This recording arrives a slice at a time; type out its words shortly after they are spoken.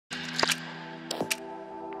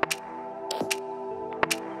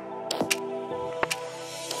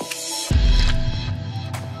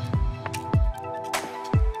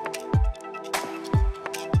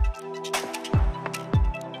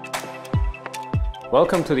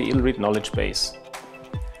Welcome to the ILRIED knowledge base.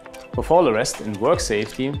 For fall arrest and work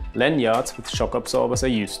safety, lanyards with shock absorbers are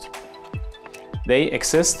used. They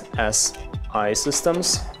exist as I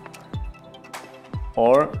systems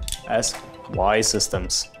or as Y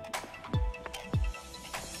systems.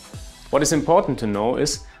 What is important to know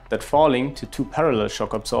is that falling to two parallel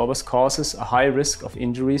shock absorbers causes a high risk of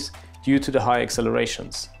injuries due to the high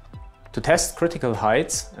accelerations. To test critical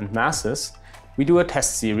heights and masses, we do a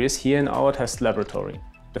test series here in our test laboratory.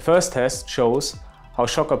 The first test shows how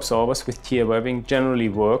shock absorbers with tear webbing generally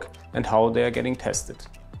work and how they are getting tested.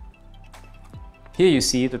 Here you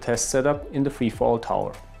see the test setup in the freefall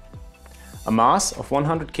tower. A mass of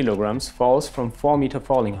 100 kilograms falls from 4 meter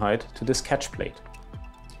falling height to this catch plate.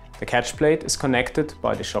 The catch plate is connected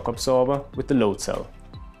by the shock absorber with the load cell.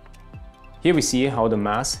 Here we see how the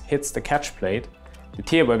mass hits the catch plate, the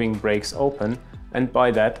tear webbing breaks open and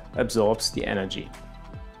by that absorbs the energy.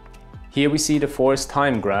 Here we see the force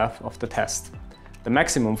time graph of the test. The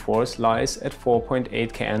maximum force lies at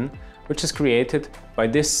 4.8 kN, which is created by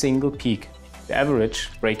this single peak. The average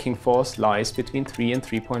braking force lies between 3 and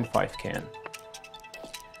 3.5 kN.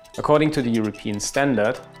 According to the European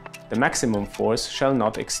standard, the maximum force shall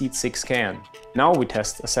not exceed 6 kN. Now we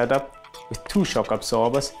test a setup with two shock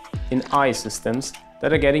absorbers in I systems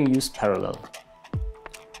that are getting used parallel.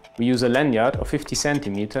 We use a lanyard of 50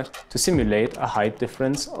 cm to simulate a height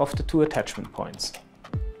difference of the two attachment points.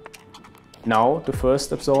 Now the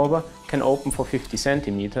first absorber can open for 50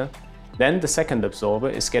 cm, then the second absorber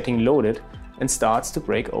is getting loaded and starts to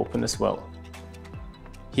break open as well.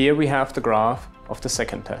 Here we have the graph of the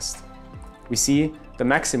second test. We see the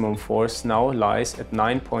maximum force now lies at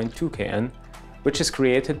 9.2 kN, which is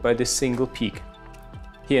created by this single peak.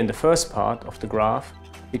 Here in the first part of the graph,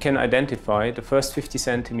 we can identify the first 50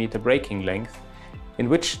 cm braking length in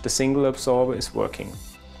which the single absorber is working.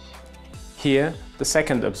 Here, the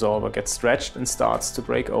second absorber gets stretched and starts to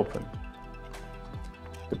break open.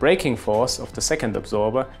 The braking force of the second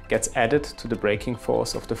absorber gets added to the braking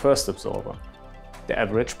force of the first absorber. The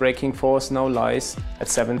average braking force now lies at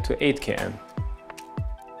 7 to 8 kN.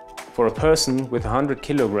 For a person with 100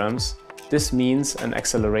 kilograms, this means an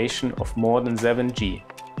acceleration of more than 7 g.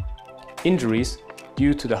 Injuries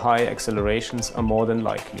due to the high accelerations are more than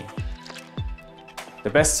likely. The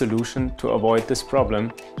best solution to avoid this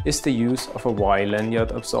problem is the use of a Y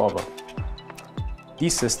lanyard absorber.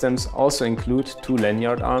 These systems also include two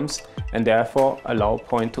lanyard arms and therefore allow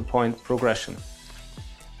point-to-point progression.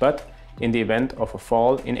 But in the event of a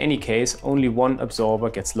fall, in any case, only one absorber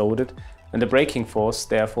gets loaded and the braking force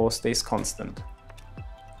therefore stays constant.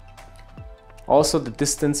 Also, the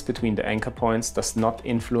distance between the anchor points does not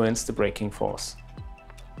influence the braking force.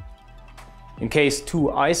 In case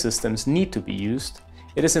two I systems need to be used,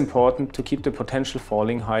 it is important to keep the potential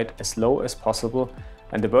falling height as low as possible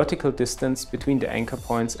and the vertical distance between the anchor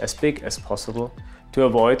points as big as possible to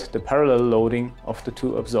avoid the parallel loading of the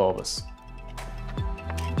two absorbers.